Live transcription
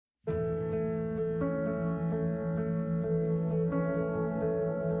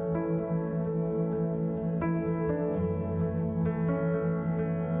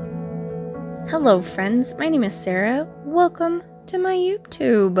Hello friends, my name is Sarah. Welcome to my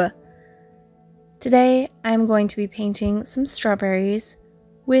YouTube. Today I'm going to be painting some strawberries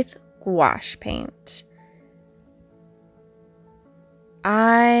with gouache paint.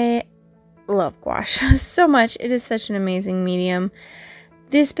 I love gouache so much. It is such an amazing medium.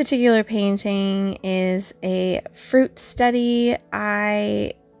 This particular painting is a fruit study.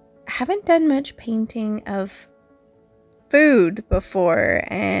 I haven't done much painting of food before,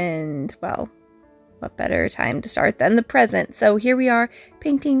 and well, what better time to start than the present? So here we are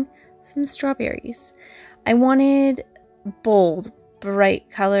painting some strawberries. I wanted bold, bright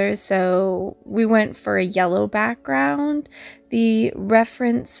colors, so we went for a yellow background. The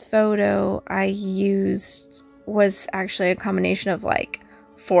reference photo I used was actually a combination of like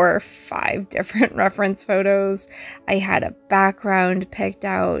 4 or 5 different reference photos. I had a background picked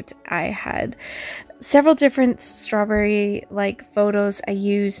out. I had several different strawberry like photos I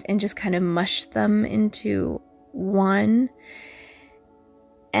used and just kind of mushed them into one.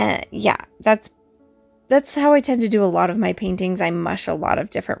 And yeah, that's how I tend to do a lot of my paintings. I mush a lot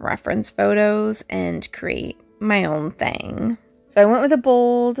of different reference photos and create my own thing. So I went with a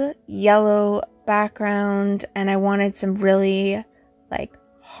bold yellow background, and I wanted some really like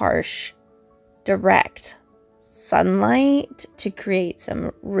harsh, direct sunlight to create some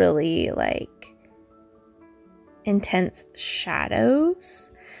really like intense shadows.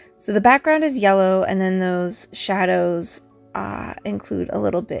 So the background is yellow, and then those shadows include a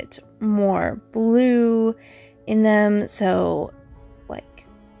little bit more blue in them, so like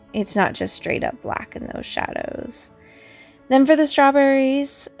it's not just straight up black in those shadows. Then for the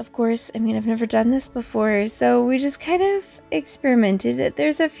strawberries, of course, I mean, I've never done this before, so we just kind of experimented.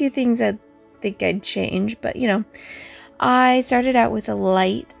 There's a few things I think I'd change, but you know, I started out with a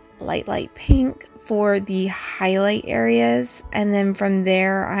light pink for the highlight areas, and then from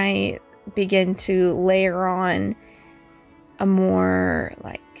there I begin to layer on a more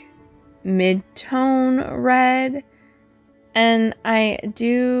like mid-tone red, and I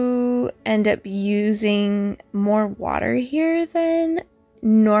do end up using more water here than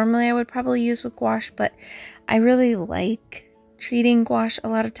normally I would probably use with gouache, but I really like treating gouache a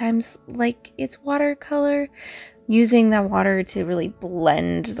lot of times like it's watercolor, using that water to really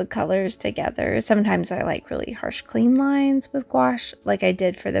blend the colors together. Sometimes I like really harsh, clean lines with gouache, like I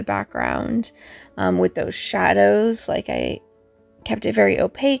did for the background with those shadows. Like I kept it very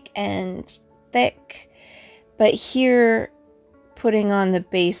opaque and thick. But here, putting on the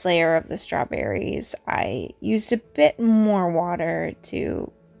base layer of the strawberries, I used a bit more water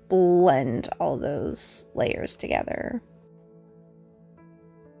to blend all those layers together.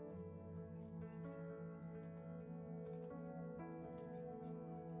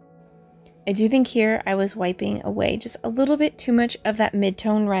 I do think here I was wiping away just a little bit too much of that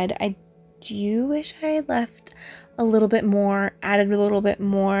mid-tone red. I do wish I had left a little bit more, added a little bit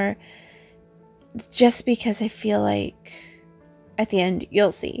more, just because I feel like at the end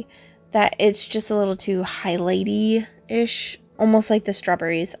you'll see that it's just a little too highlighty-ish, almost like the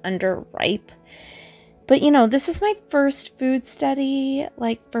strawberries underripe. But you know, this is my first food study,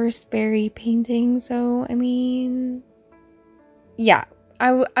 like first berry painting, so I mean, yeah.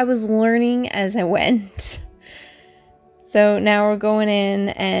 I was learning as I went. So now we're going in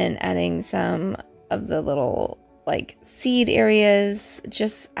and adding some of the little like seed areas,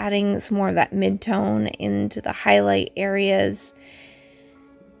 just adding some more of that mid-tone into the highlight areas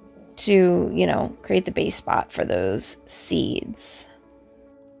to, you know, create the base spot for those seeds.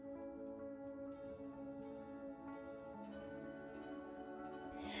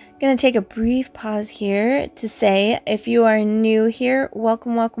 Gonna take a brief pause here to say, if you are new here,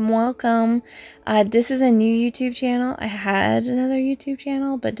 welcome. This is a new YouTube channel. I had another YouTube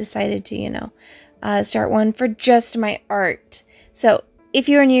channel, but decided to, you know, start one for just my art. So if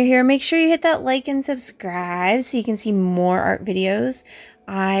you are new here, make sure you hit that like and subscribe so you can see more art videos.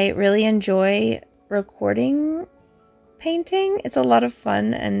 I really enjoy recording painting. It's a lot of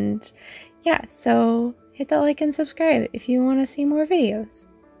fun, and yeah, so hit that like and subscribe if you want to see more videos.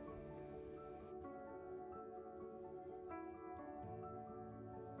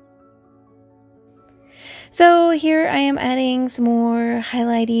 So here I am adding some more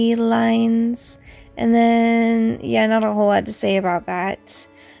highlighty lines, and then, yeah, not a whole lot to say about that.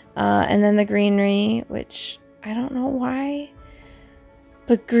 And then the greenery, which I don't know why,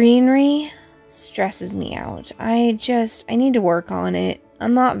 but greenery stresses me out. I need to work on it.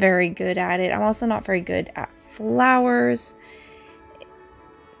 I'm not very good at it. I'm also not very good at flowers.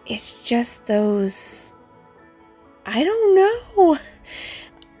 It's just those, I don't know.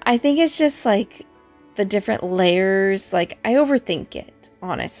 I think it's just like the different layers. Like, I overthink it.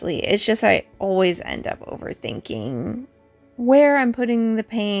 honestly. It's just I always end up overthinking where I'm putting the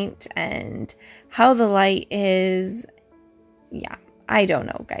paint and how the light is. Yeah, I don't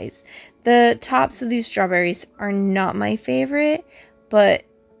know, guys. The tops of these strawberries are not my favorite, but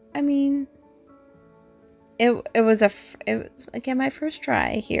I mean, it was again my first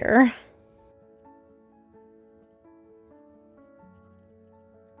try here.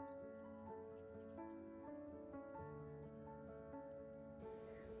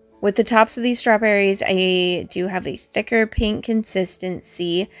 With the tops of these strawberries, I do have a thicker paint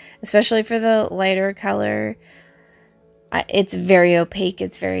consistency, especially for the lighter color. It's very opaque.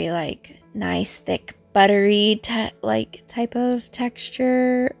 It's very like nice, thick, buttery type of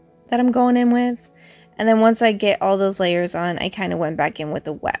texture that I'm going in with. And then once I get all those layers on, I kind of went back in with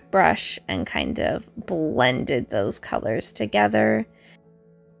a wet brush and kind of blended those colors together.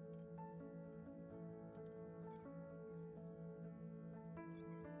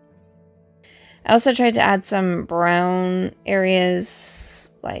 I also tried to add some brown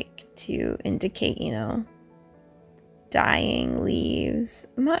areas, like to indicate, you know, dying leaves.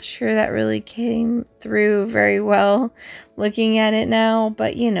 I'm not sure that really came through very well looking at it now,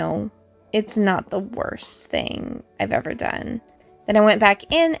 but you know, it's not the worst thing I've ever done. Then I went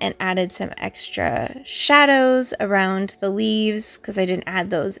back in and added some extra shadows around the leaves because I didn't add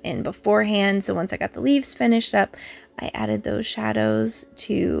those in beforehand. So once I got the leaves finished up, I added those shadows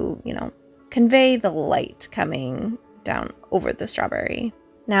to, you know, convey the light coming down over the strawberry.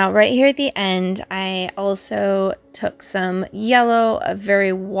 Now, right here at the end, I also took some yellow, a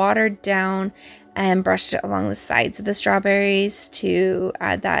very watered down, and brushed it along the sides of the strawberries to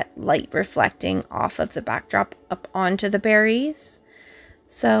add that light reflecting off of the backdrop up onto the berries.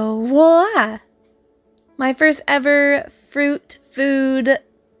 So, voila! My first ever fruit food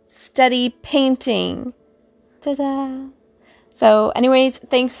study painting. Ta-da! So anyways,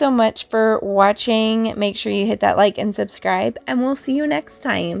 thanks so much for watching. Make sure you hit that like and subscribe, and we'll see you next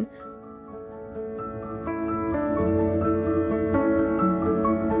time.